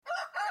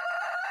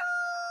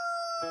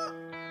Good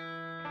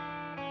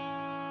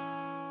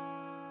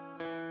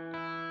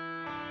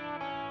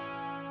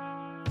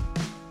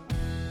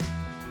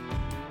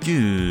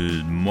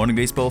morning,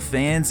 baseball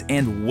fans,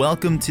 and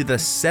welcome to the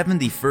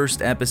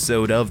 71st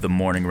episode of the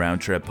Morning Round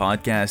Trip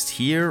podcast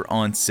here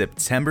on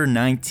September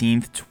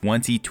 19th,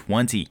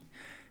 2020.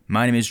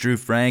 My name is Drew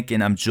Frank,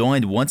 and I'm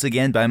joined once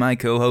again by my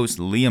co-host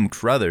Liam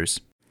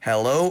Crothers.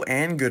 Hello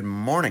and good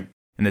morning.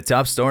 And the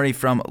top story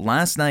from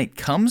last night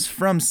comes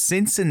from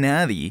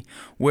Cincinnati,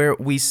 where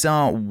we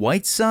saw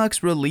White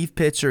Sox relief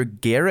pitcher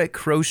Garrett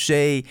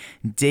Crochet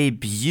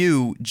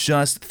debut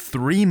just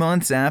 3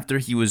 months after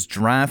he was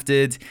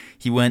drafted.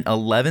 He went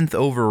 11th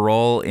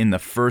overall in the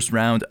first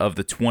round of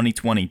the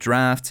 2020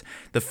 draft.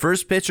 The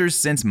first pitcher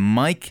since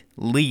Mike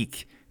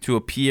Leake to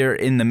appear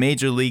in the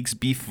major leagues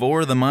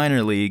before the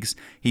minor leagues.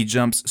 He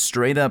jumps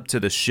straight up to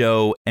the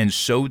show and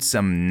showed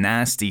some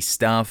nasty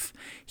stuff.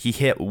 He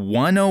hit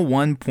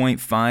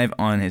 101.5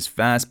 on his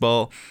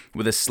fastball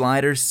with a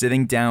slider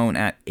sitting down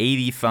at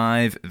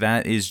 85.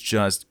 That is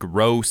just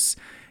gross.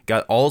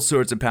 Got all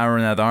sorts of power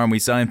in that arm. We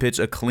saw him pitch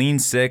a clean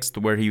sixth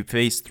where he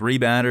faced 3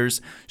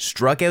 batters,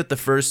 struck out the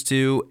first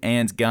 2,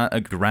 and got a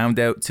ground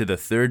out to the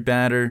third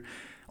batter.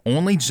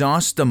 Only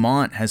Josh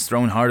DeMont has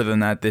thrown harder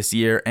than that this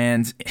year,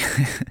 and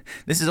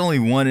this is only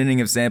 1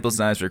 inning of sample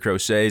size for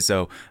Crochet,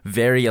 so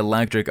very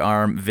electric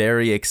arm,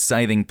 very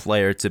exciting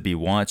player to be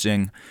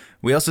watching.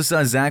 We also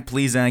saw Zach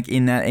Plesac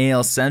in that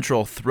AL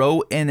Central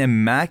throw an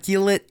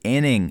immaculate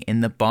inning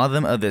in the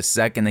bottom of the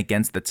second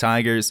against the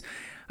Tigers.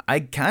 I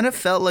kind of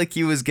felt like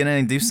he was going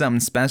to do something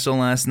special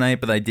last night,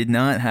 but I did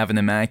not have an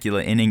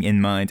immaculate inning in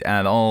mind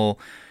at all.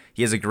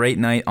 He has a great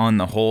night on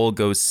the whole,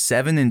 goes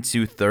 7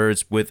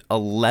 2/3 with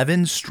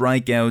 11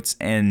 strikeouts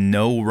and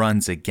no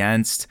runs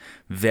against.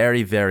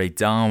 Very, very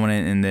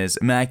dominant in this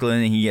immaculate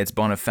inning. He gets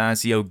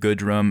Bonifacio,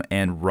 Goodrum,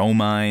 and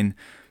Romine.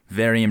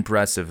 Very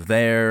impressive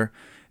there.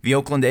 The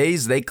Oakland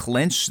A's, they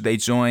clinch. They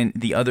join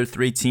the other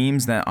 3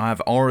 teams that have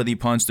already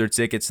punched their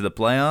tickets to the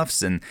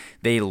playoffs, and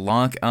they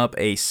lock up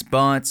a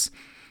spot.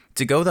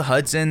 To go to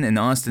Hudson and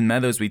Austin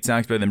Meadows, we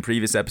talked about in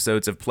previous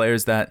episodes of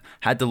players that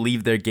had to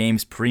leave their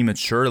games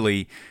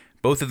prematurely.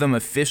 Both of them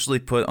officially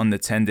put on the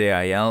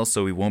 10-day IL,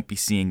 so we won't be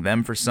seeing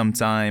them for some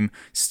time.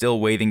 Still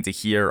waiting to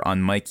hear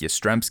on Mike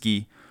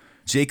Yastrzemski.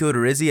 Jake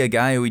Odorizzi, a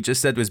guy who we just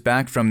said was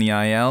back from the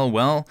IL,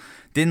 well,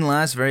 didn't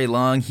last very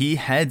long. He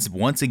heads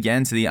once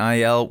again to the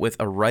IL with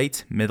a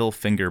right middle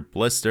finger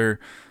blister.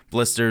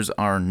 Blisters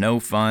are no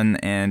fun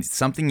and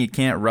something you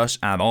can't rush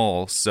at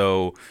all,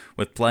 so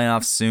with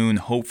playoffs soon,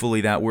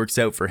 hopefully that works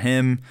out for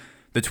him.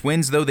 The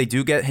Twins, though, they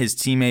do get his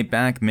teammate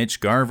back, Mitch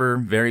Garver,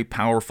 very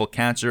powerful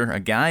catcher, a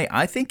guy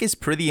I think is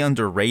pretty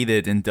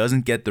underrated and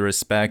doesn't get the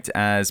respect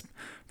as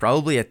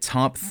probably a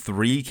top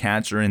 3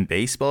 catcher in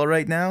baseball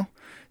right now.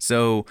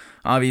 So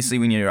obviously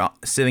when you're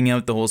sitting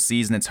out the whole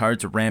season, it's hard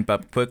to ramp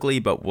up quickly,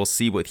 but we'll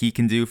see what he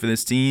can do for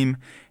this team.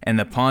 And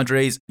the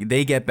Padres,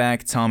 they get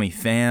back Tommy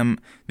Pham.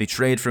 They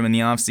trade from in the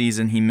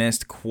offseason. He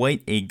missed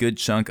quite a good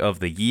chunk of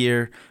the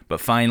year,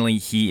 but finally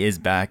he is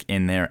back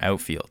in their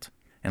outfield.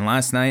 And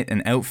last night,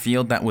 an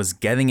outfield that was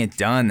getting it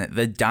done,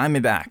 the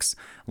Diamondbacks,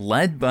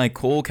 led by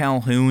Cole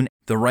Calhoun.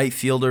 The right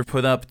fielder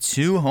put up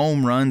 2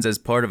 home runs as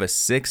part of a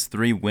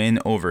 6-3 win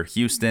over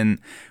Houston.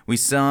 We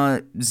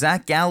saw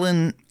Zach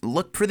Gallen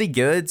look pretty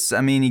good.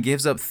 I mean, he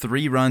gives up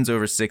 3 runs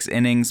over 6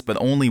 innings,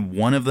 but only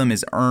 1 of them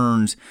is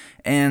earned.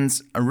 And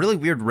a really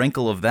weird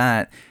wrinkle of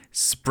that,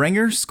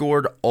 Springer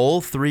scored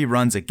all 3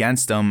 runs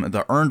against him.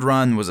 The earned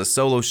run was a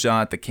solo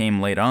shot that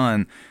came late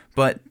on.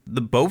 But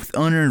the both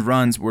unearned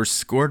runs were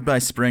scored by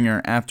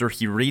Springer after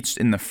he reached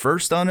in the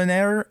first on an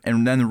error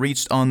and then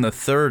reached on the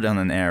third on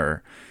an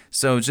error.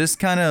 So just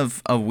kind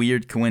of a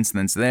weird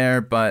coincidence there,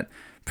 but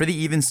pretty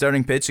even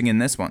starting pitching in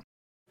this one.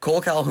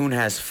 Cole Calhoun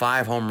has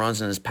 5 home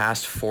runs in his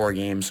past 4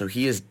 games, so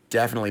he has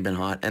definitely been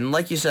hot. And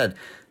like you said,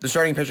 the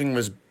starting pitching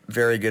was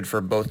very good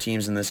for both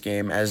teams in this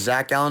game, as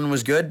Zach Gallen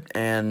was good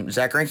and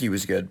Zach Greinke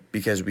was good,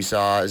 because we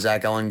saw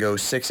Zach Gallen go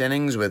 6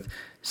 innings with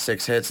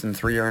 6 hits and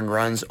 3 earned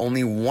runs.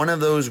 Only 1 of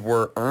those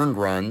were earned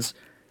runs,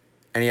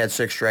 and he had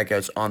 6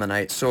 strikeouts on the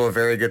night, so a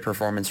very good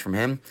performance from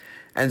him.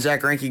 And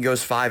Zach Greinke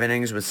goes 5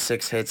 innings with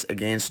 6 hits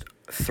against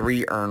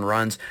 3 earned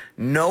runs,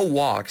 no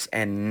walks,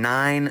 and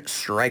 9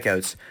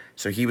 strikeouts.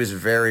 So he was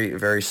very,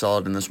 very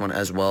solid in this one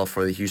as well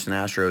for the Houston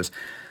Astros.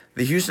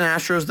 The Houston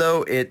Astros,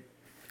 though, it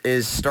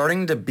is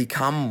starting to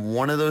become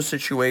one of those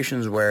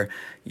situations where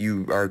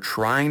you are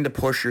trying to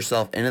push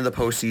yourself into the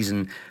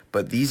postseason,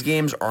 but these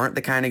games aren't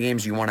the kind of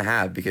games you want to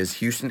have because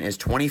Houston is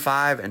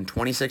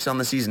 25-26 on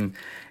the season.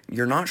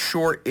 You're not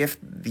sure if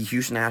the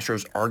Houston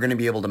Astros are going to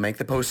be able to make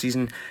the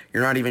postseason.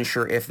 You're not even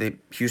sure if the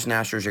Houston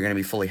Astros are going to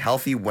be fully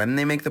healthy when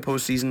they make the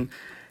postseason.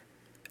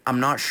 I'm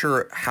not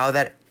sure how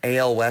that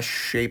AL West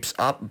shapes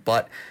up,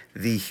 but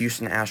the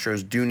Houston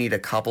Astros do need a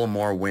couple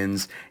more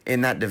wins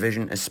in that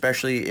division,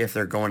 especially if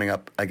they're going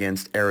up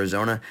against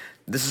Arizona.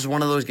 This is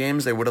one of those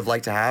games they would have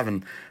liked to have,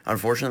 and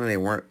unfortunately they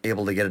weren't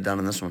able to get it done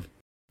in this one.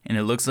 And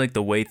it looks like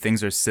the way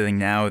things are sitting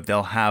now,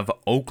 they'll have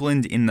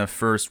Oakland in the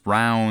first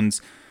round.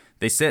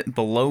 They sit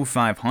below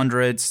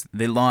 500.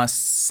 They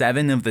lost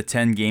 7 of the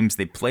 10 games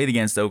they played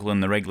against Oakland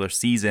in the regular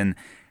season.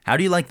 How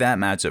do you like that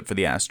matchup for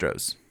the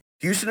Astros?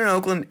 Houston and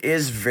Oakland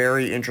is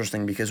very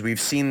interesting because we've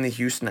seen the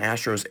Houston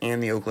Astros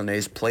and the Oakland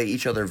A's play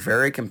each other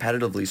very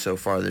competitively so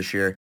far this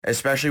year,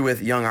 especially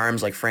with young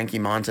arms like Frankie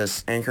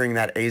Montas anchoring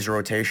that A's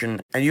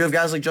rotation. And you have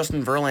guys like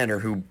Justin Verlander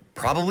who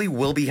probably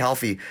will be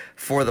healthy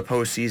for the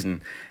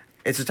postseason.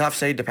 It's a tough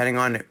say depending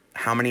on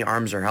how many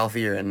arms are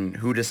healthier and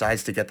who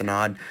decides to get the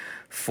nod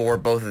for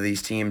both of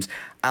these teams.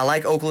 I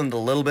like Oakland a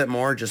little bit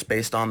more just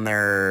based on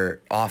their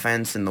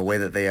offense and the way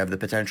that they have the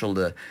potential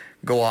to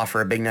go off for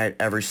a big night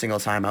every single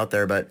time out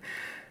there. But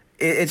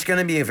it's going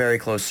to be a very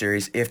close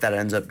series if that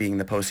ends up being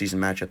the postseason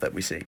matchup that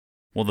we see.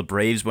 Well, the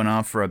Braves went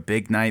off for a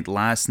big night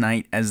last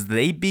night as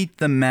they beat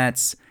the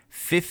Mets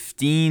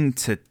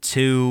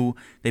 15-2.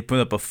 They put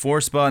up a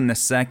 4 spot in the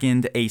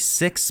second, a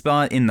 6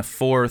 spot in the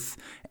fourth,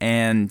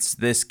 and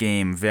this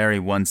game very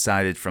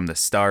one-sided from the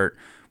start.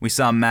 We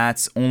saw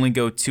Mats only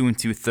go 2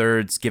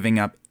 2/3, giving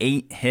up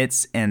 8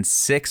 hits and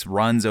 6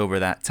 runs over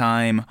that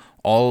time,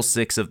 all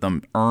 6 of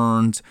them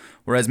earned.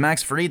 Whereas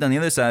Max Fried, on the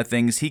other side of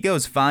things, he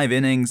goes 5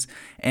 innings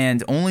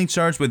and only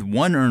charged with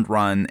 1 earned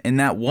run, and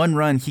that 1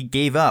 run he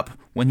gave up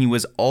when he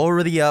was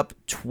already up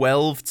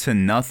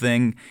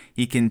 12-0.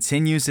 He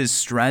continues his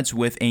stretch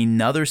with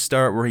another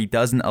start where he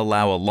doesn't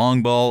allow a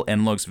long ball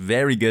and looks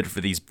very good for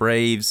these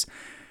Braves.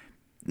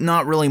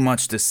 Not really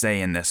much to say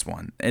in this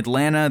one.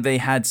 Atlanta, they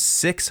had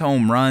 6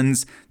 home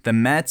runs. The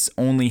Mets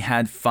only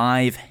had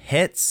 5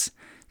 hits.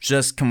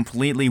 Just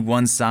completely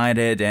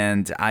one-sided,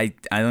 and I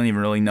don't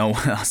even really know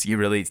what else you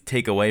really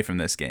take away from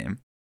this game.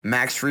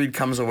 Max Fried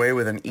comes away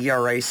with an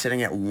ERA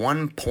sitting at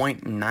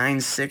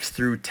 1.96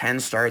 through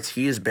 10 starts.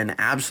 He has been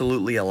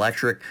absolutely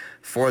electric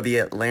for the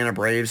Atlanta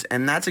Braves,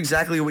 and that's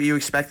exactly what you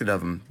expected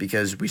of him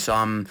because we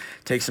saw him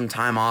take some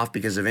time off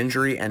because of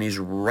injury, and he's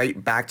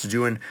right back to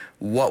doing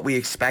what we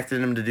expected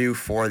him to do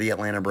for the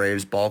Atlanta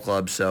Braves ball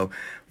club. So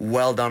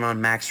well done on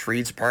Max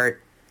Fried's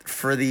part.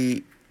 For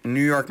the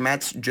New York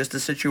Mets, just a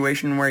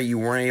situation where you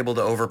weren't able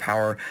to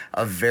overpower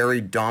a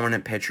very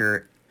dominant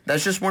pitcher.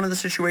 That's just one of the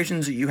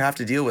situations that you have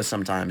to deal with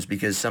sometimes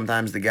because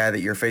sometimes the guy that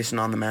you're facing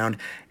on the mound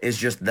is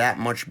just that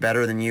much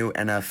better than you,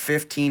 and a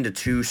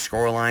 15-2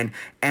 scoreline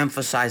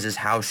emphasizes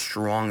how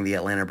strong the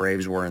Atlanta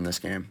Braves were in this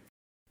game.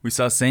 We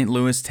saw St.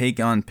 Louis take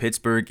on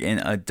Pittsburgh in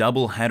a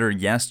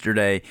doubleheader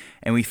yesterday,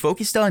 and we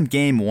focused on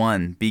Game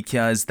 1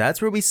 because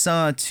that's where we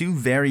saw 2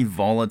 very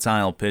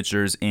volatile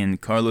pitchers in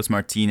Carlos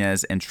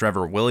Martinez and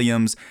Trevor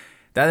Williams.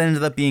 That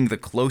ended up being the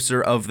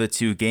closer of the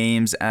 2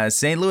 games, as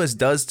St. Louis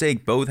does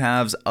take both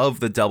halves of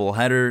the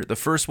doubleheader. The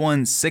first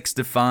one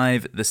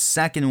 6-5, the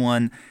second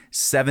one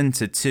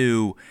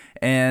 7-2.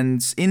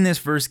 And in this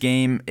first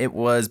game, it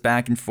was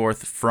back and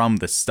forth from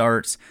the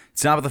start.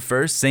 Top of the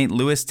first, St.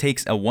 Louis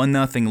takes a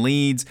 1-0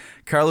 lead.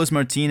 Carlos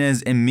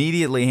Martinez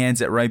immediately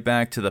hands it right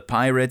back to the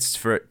Pirates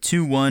for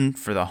 2-1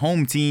 for the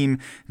home team.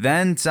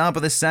 Then, top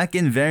of the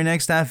second, very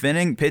next half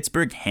inning,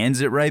 Pittsburgh hands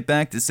it right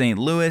back to St.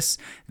 Louis.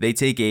 They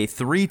take a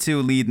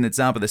 3-2 lead in the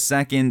top of the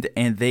second,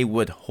 and they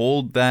would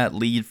hold that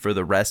lead for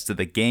the rest of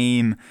the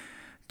game.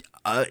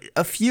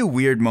 A few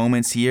weird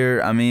moments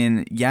here. I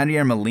mean,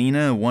 Yadier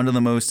Molina, one of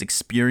the most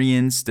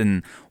experienced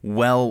and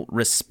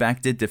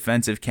well-respected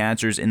defensive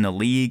catchers in the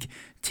league,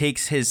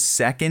 takes his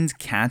second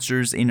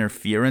catcher's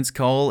interference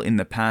call in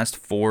the past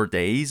 4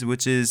 days,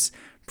 which is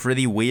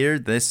pretty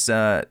weird.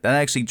 That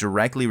actually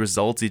directly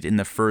resulted in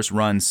the first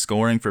run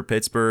scoring for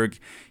Pittsburgh.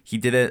 He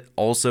did it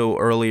also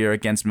earlier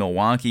against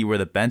Milwaukee, where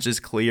the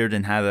benches cleared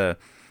and had a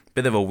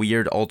bit of a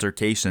weird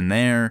altercation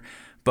there.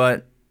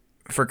 But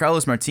for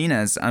Carlos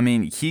Martinez, I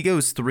mean, he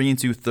goes 3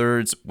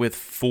 2/3 with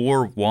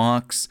 4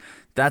 walks.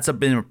 That's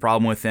been a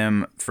problem with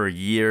him for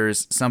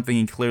years, something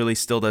he clearly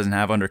still doesn't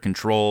have under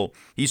control.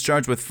 He's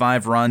charged with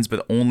 5 runs,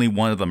 but only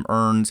 1 of them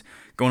earned.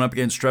 Going up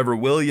against Trevor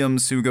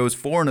Williams, who goes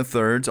 4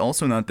 1/3,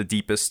 also not the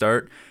deepest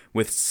start,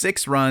 with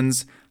 6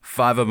 runs,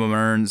 5 of them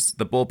earned.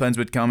 The bullpens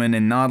would come in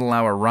and not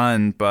allow a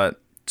run,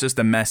 but just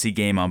a messy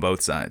game on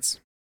both sides.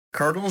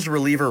 Cardinals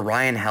reliever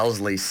Ryan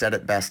Helsley said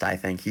it best, I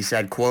think. He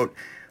said, quote,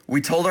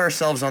 "We told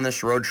ourselves on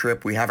this road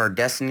trip we have our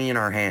destiny in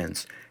our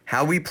hands.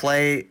 How we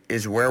play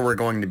is where we're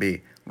going to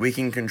be. We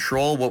can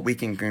control what we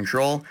can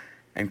control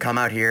and come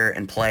out here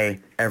and play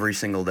every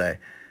single day."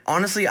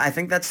 Honestly, I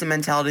think that's the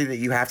mentality that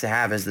you have to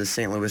have as the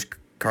St. Louis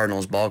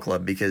Cardinals ball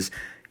club because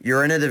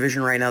you're in a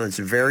division right now that's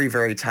very,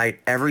 very tight.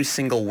 Every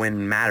single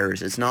win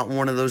matters. It's not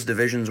one of those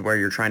divisions where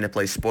you're trying to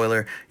play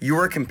spoiler. You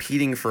are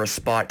competing for a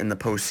spot in the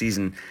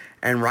postseason,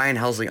 and Ryan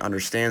Helsley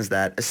understands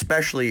that,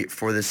 especially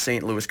for the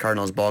St. Louis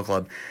Cardinals ball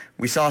club.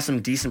 We saw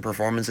some decent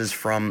performances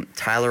from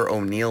Tyler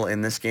O'Neill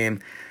in this game,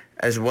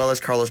 as well as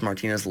Carlos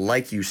Martinez.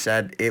 Like you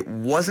said, it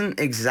wasn't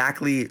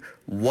exactly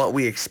what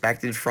we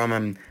expected from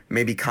him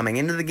maybe coming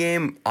into the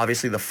game.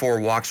 Obviously, the 4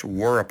 walks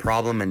were a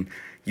problem, and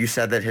you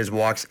said that his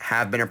walks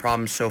have been a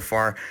problem so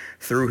far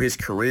through his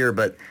career,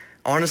 but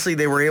honestly,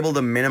 they were able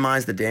to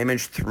minimize the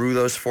damage through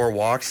those 4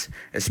 walks,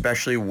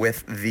 especially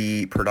with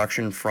the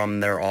production from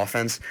their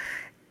offense.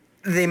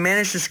 They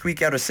managed to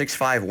squeak out a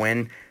 6-5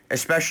 win,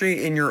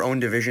 especially in your own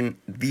division,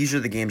 these are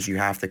the games you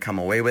have to come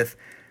away with.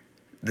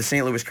 The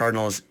St. Louis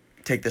Cardinals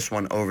take this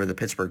one over the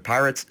Pittsburgh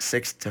Pirates,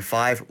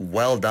 6-5.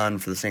 Well done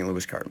for the St.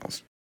 Louis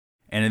Cardinals.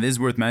 And it is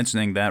worth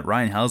mentioning that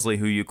Ryan Helsley,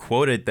 who you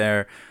quoted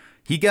there,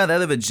 he got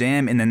out of a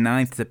jam in the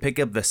ninth to pick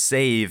up the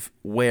save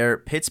where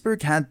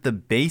Pittsburgh had the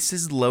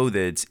bases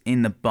loaded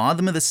in the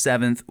bottom of the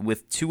seventh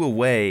with 2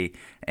 away.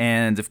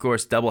 And, of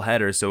course,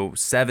 doubleheader, so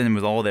 7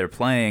 was all they're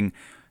playing.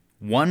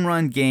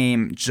 1-run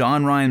game,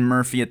 John Ryan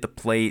Murphy at the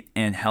plate,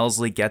 and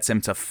Helsley gets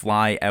him to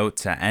fly out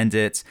to end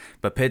it.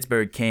 But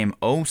Pittsburgh came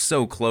oh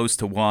so close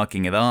to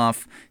walking it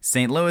off.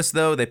 St. Louis,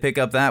 though, they pick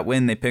up that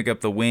win. They pick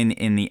up the win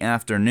in the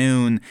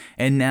afternoon.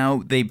 And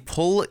now they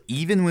pull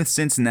even with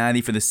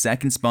Cincinnati for the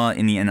second spot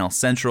in the NL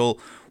Central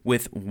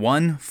with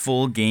 1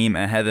 full game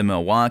ahead of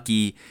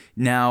Milwaukee.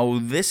 Now,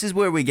 this is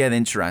where we get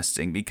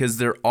interesting because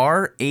there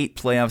are 8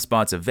 playoff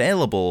spots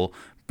available,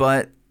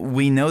 but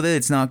we know that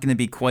it's not going to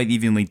be quite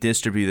evenly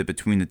distributed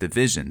between the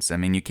divisions. I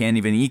mean, you can't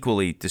even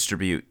equally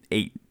distribute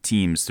 8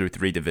 teams through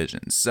 3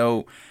 divisions.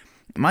 So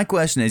my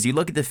question is, you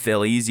look at the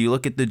Phillies, you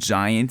look at the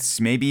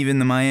Giants, maybe even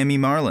the Miami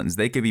Marlins.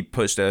 They could be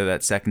pushed out of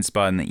that second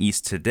spot in the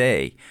East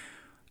today.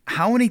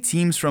 How many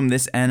teams from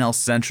this NL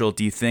Central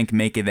do you think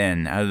make it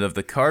in out of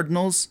the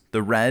Cardinals,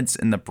 the Reds,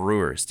 and the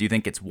Brewers? Do you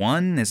think it's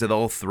 1? Is it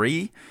all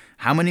 3?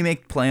 How many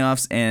make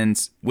playoffs,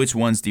 and which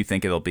ones do you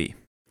think it'll be?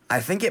 I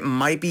think it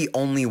might be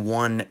only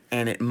 1,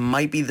 and it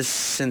might be the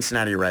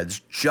Cincinnati Reds,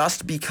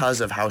 just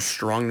because of how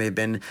strong they've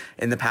been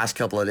in the past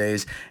couple of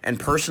days. And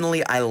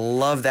personally, I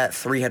love that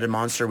 3-headed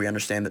monster. We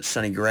understand that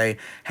Sonny Gray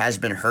has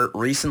been hurt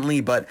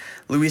recently, but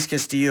Luis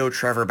Castillo,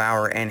 Trevor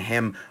Bauer, and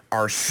him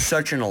are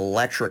such an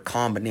electric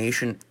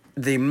combination.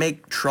 They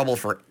make trouble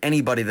for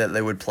anybody that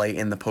they would play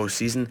in the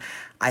postseason.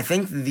 I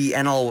think the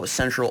NL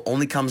Central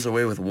only comes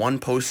away with 1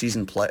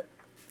 postseason play.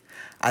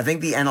 I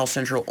think the NL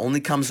Central only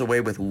comes away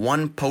with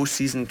 1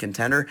 postseason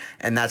contender,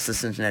 and that's the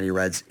Cincinnati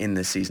Reds in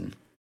this season.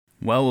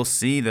 Well, we'll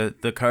see.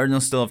 The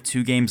Cardinals still have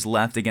 2 games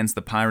left against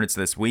the Pirates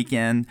this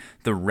weekend.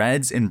 The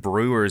Reds and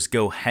Brewers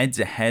go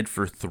head-to-head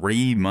for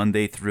 3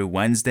 Monday through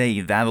Wednesday.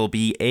 That'll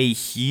be a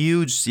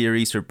huge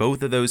series for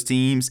both of those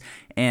teams.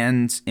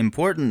 And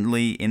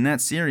importantly, in that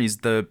series,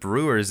 the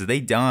Brewers, they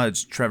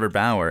dodged Trevor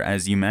Bauer,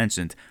 as you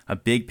mentioned, a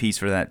big piece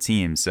for that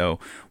team. So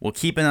we'll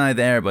keep an eye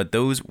there, but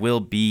those will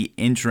be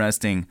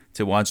interesting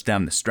to watch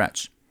down the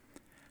stretch.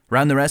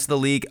 Around the rest of the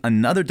league,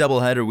 another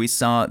doubleheader we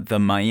saw the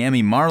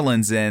Miami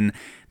Marlins in.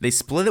 They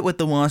split it with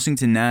the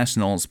Washington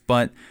Nationals,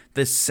 but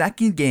the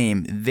second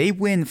game, they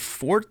win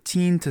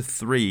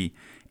 14-3,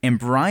 and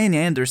Brian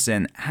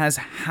Anderson has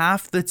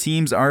half the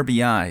team's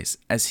RBIs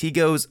as he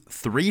goes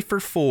 3 for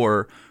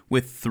 4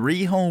 with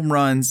 3 home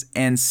runs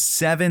and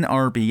 7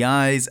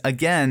 RBIs.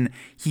 Again,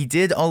 he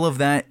did all of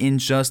that in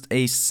just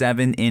a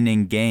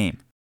 7-inning game.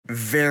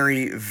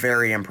 Very,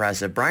 very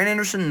impressive. Brian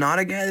Anderson, not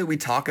a guy that we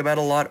talk about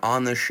a lot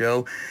on the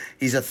show.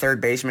 He's a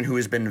third baseman who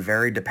has been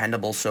very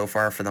dependable so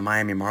far for the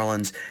Miami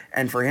Marlins.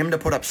 And for him to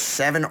put up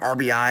 7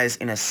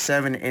 RBIs in a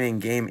 7-inning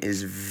game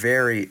is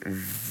very,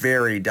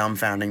 very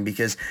dumbfounding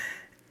because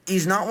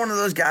he's not one of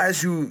those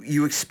guys who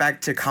you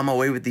expect to come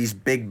away with these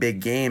big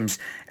games.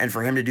 And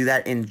for him to do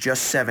that in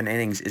just 7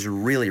 innings is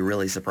really,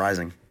 really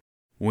surprising.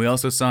 We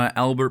also saw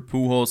Albert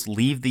Pujols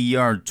leave the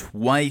yard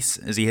twice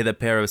as he hit a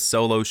pair of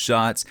solo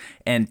shots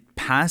and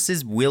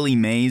passes Willie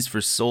Mays for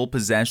sole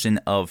possession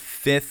of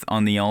 5th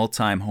on the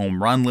all-time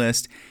home run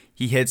list.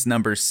 He hits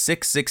number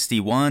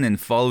 661 and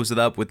follows it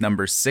up with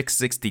number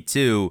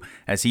 662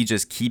 as he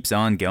just keeps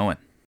on going.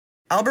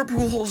 Albert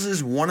Pujols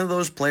is one of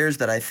those players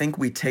that I think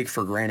we take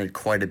for granted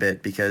quite a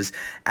bit because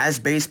as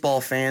baseball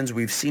fans,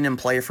 we've seen him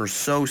play for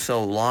so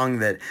long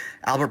that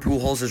Albert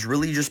Pujols has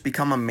really just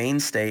become a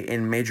mainstay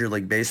in Major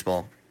League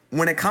Baseball.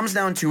 When it comes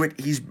down to it,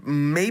 he's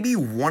maybe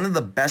one of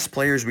the best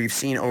players we've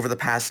seen over the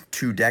past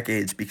 2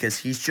 decades because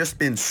he's just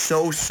been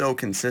so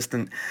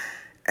consistent.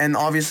 And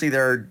obviously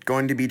there are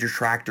going to be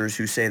detractors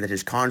who say that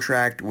his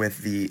contract with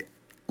the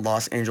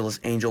Los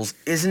Angeles Angels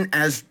isn't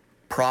as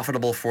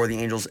profitable for the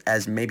Angels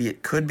as maybe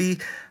it could be,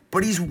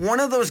 but he's one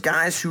of those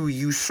guys who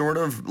you sort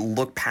of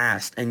look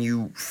past and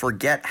you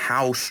forget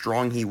how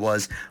strong he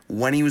was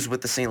when he was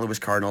with the St. Louis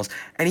Cardinals.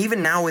 And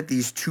even now with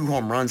these 2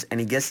 home runs and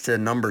he gets to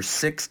number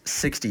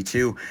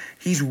 662,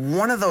 he's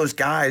one of those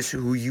guys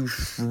who you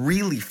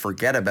really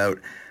forget about,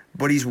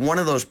 but he's one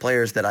of those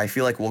players that I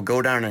feel like will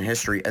go down in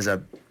history as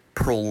a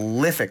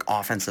prolific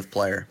offensive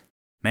player.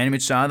 Manny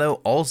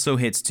Machado also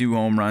hits 2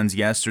 home runs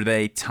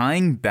yesterday,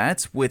 tying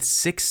Betts with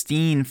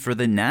 16 for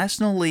the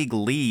National League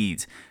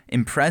lead.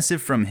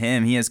 Impressive from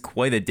him. He has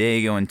quite a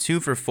day going 2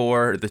 for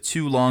 4, the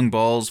 2 long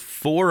balls,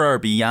 4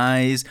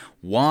 RBIs,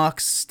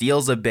 walks,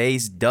 steals a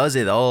base, does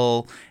it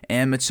all.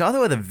 And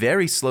Machado had a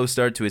very slow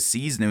start to his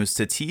season. It was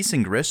Tatis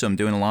and Grisham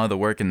doing a lot of the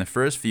work in the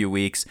first few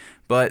weeks,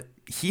 but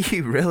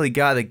he really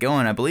got it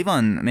going. I believe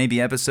on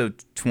maybe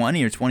episode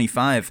 20 or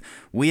 25,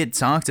 we had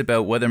talked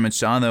about whether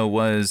Machado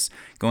was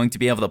going to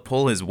be able to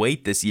pull his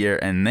weight this year,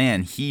 and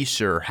man, he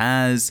sure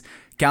has.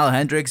 Kyle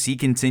Hendricks, he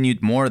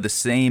continued more of the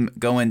same,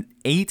 going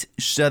 8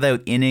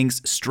 shutout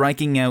innings,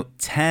 striking out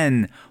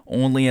 10,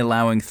 only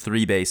allowing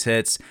 3 base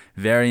hits.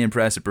 Very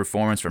impressive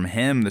performance from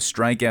him. The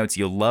strikeouts,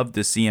 you'll love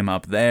to see him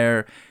up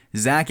there.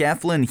 Zach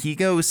Eflin, he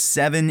goes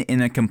 7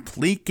 in a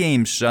complete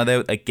game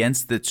shutout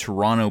against the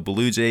Toronto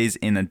Blue Jays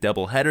in a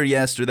doubleheader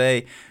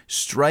yesterday.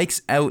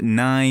 Strikes out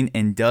 9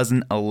 and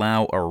doesn't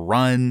allow a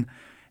run.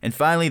 And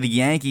finally, the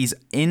Yankees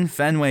in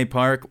Fenway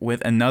Park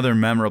with another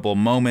memorable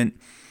moment.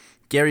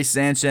 Gary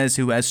Sanchez,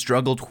 who has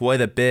struggled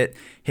quite a bit,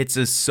 hits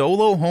a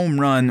solo home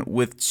run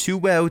with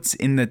 2 outs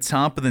in the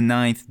top of the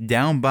 9th,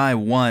 down by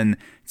 1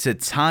 to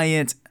tie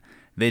it.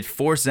 They'd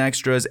force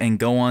extras and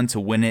go on to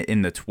win it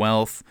in the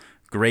 12th.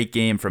 Great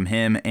game from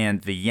him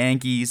and the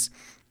Yankees.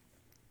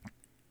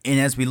 And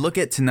as we look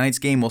at tonight's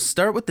game, we'll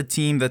start with the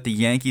team that the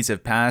Yankees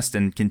have passed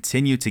and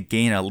continue to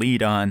gain a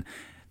lead on.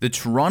 The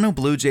Toronto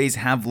Blue Jays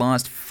have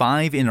lost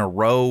 5 in a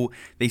row.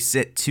 They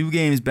sit 2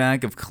 games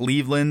back of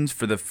Cleveland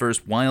for the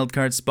first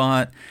wildcard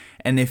spot,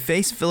 and they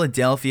face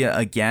Philadelphia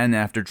again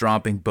after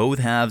dropping both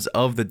halves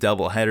of the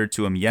doubleheader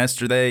to them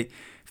yesterday.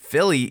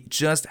 Philly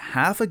just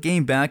half a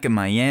game back of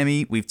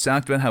Miami. We've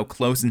talked about how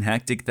close and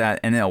hectic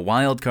that NL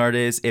wildcard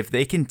is. If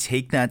they can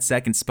take that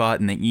second spot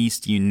in the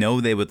East, you know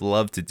they would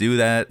love to do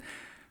that.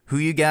 Who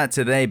you got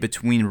today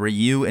between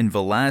Ryu and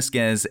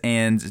Velasquez,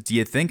 and do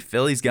you think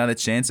Philly's got a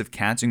chance of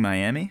catching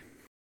Miami?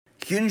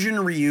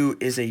 Hyunjin Ryu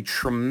is a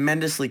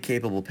tremendously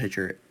capable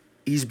pitcher.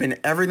 He's been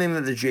everything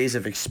that the Jays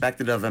have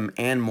expected of him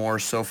and more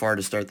so far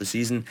to start the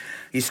season.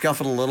 He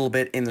scuffled a little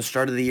bit in the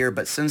start of the year,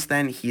 but since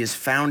then he has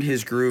found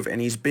his groove and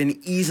he's been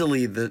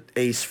easily the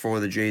ace for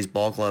the Jays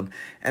ball club,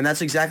 and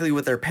that's exactly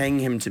what they're paying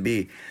him to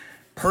be.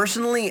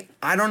 Personally,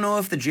 I don't know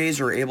if the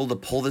Jays are able to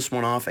pull this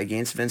one off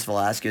against Vince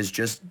Velasquez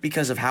just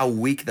because of how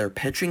weak their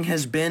pitching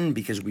has been,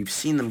 because we've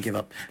seen them give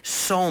up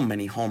so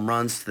many home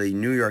runs to the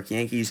New York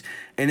Yankees.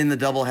 And in the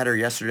doubleheader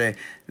yesterday,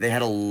 they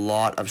had a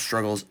lot of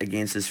struggles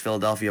against this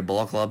Philadelphia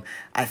ball club.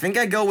 I think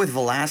I go with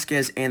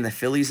Velasquez and the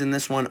Phillies in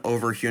this one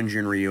over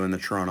Hyunjin Ryu and the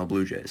Toronto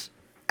Blue Jays.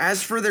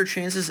 As for their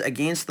chances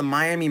against the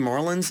Miami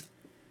Marlins,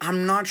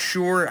 I'm not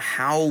sure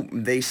how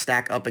they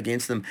stack up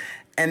against them.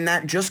 And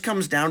that just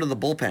comes down to the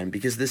bullpen,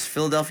 because this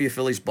Philadelphia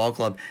Phillies ball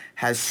club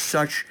has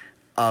such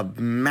a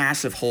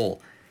massive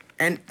hole.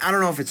 And I don't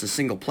know if it's a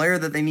single player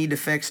that they need to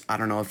fix. I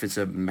don't know if it's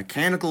a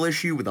mechanical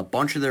issue with a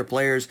bunch of their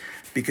players,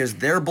 because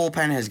their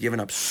bullpen has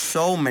given up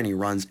so many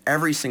runs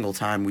every single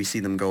time we see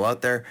them go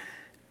out there.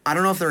 I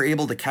don't know if they're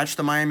able to catch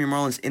the Miami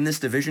Marlins in this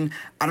division.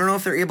 I don't know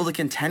if they're able to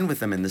contend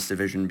with them in this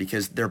division,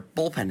 because their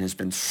bullpen has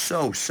been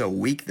so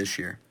weak this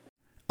year.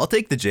 I'll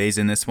take the Jays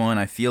in this one.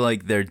 I feel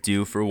like they're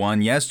due for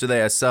one.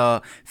 Yesterday, I saw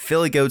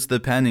Philly go to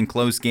the pen in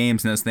close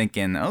games, and I was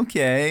thinking,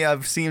 okay,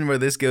 I've seen where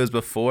this goes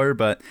before,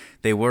 but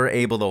they were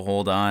able to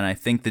hold on. I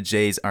think the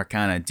Jays are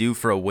kind of due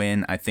for a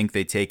win. I think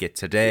they take it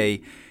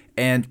today.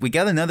 And we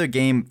got another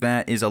game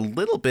that is a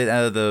little bit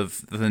out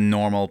of the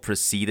normal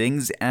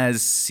proceedings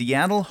as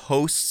Seattle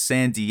hosts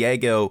San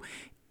Diego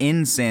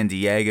in San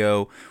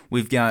Diego.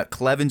 We've got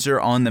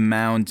Clevenger on the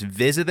mound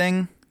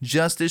visiting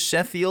Justice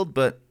Sheffield,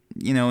 but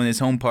in his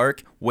home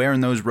park,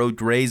 wearing those road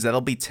grays. That'll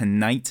be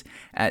tonight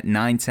at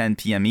 9:10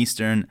 p.m.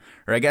 Eastern.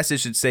 Or I guess I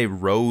should say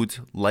road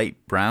light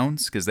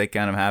browns, because they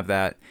kind of have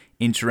that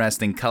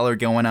interesting color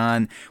going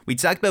on. We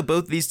talked about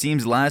both these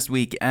teams last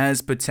week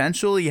as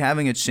potentially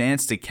having a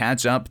chance to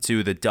catch up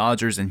to the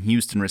Dodgers and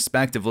Houston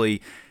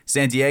respectively.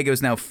 San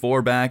Diego's now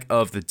 4 back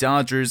of the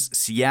Dodgers.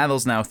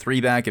 Seattle's now 3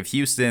 back of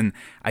Houston.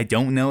 I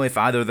don't know if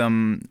either of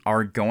them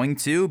are going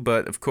to,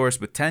 but of course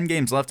with 10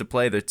 games left to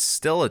play, there's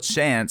still a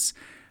chance.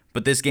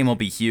 But this game will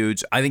be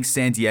huge. I think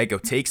San Diego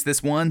takes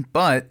this one,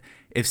 but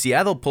if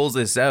Seattle pulls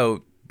this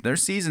out, their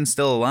season's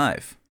still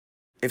alive.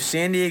 If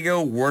San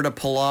Diego were to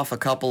pull off a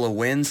couple of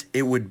wins,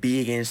 it would be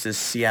against this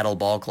Seattle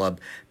ball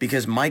club,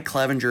 because Mike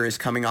Clevenger is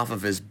coming off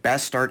of his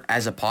best start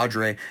as a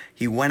Padre.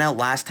 He went out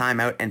last time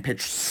out and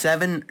pitched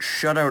 7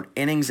 shutout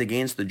innings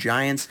against the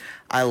Giants.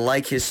 I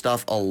like his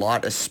stuff a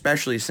lot,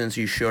 especially since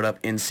he showed up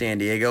in San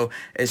Diego,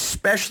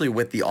 especially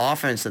with the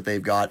offense that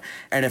they've got.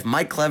 And if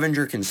Mike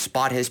Clevenger can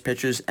spot his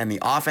pitches and the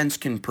offense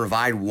can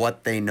provide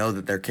what they know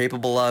that they're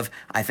capable of,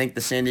 I think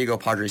the San Diego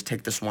Padres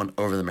take this one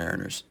over the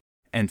Mariners.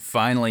 And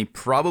finally,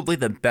 probably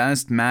the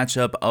best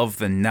matchup of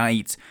the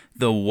night,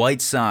 the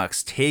White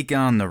Sox take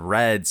on the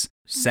Reds.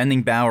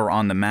 Sending Bauer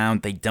on the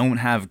mound. They don't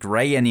have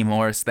Gray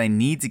anymore, so they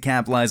need to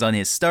capitalize on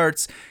his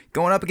starts.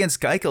 Going up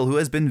against Keuchel, who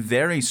has been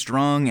very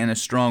strong and a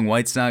strong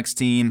White Sox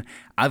team.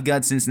 I've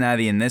got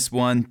Cincinnati in this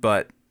one,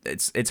 but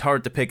it's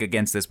hard to pick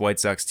against this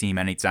White Sox team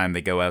anytime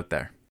they go out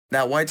there.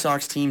 That White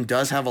Sox team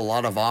does have a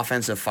lot of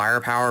offensive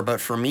firepower, but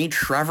for me,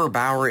 Trevor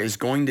Bauer is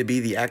going to be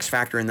the X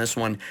factor in this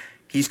one.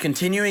 He's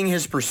continuing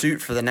his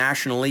pursuit for the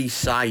National League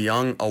Cy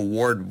Young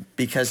Award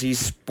because he's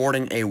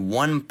sporting a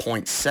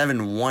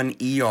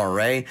 1.71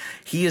 ERA.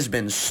 He has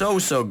been so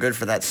good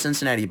for that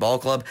Cincinnati ball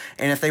club.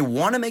 And if they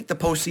want to make the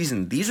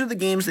postseason, these are the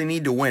games they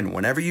need to win.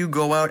 Whenever you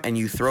go out and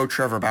you throw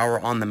Trevor Bauer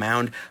on the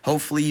mound,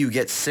 hopefully you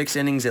get 6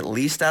 innings at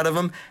least out of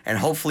him, and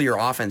hopefully your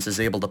offense is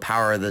able to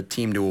power the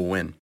team to a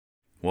win.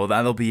 Well,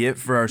 that'll be it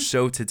for our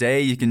show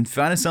today. You can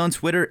find us on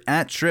Twitter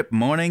at Trip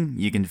Morning.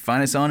 You can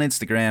find us on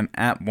Instagram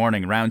at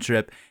Morning Round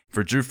Trip.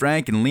 For Drew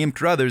Frank and Liam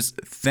Carruthers,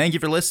 thank you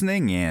for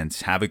listening and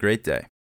have a great day.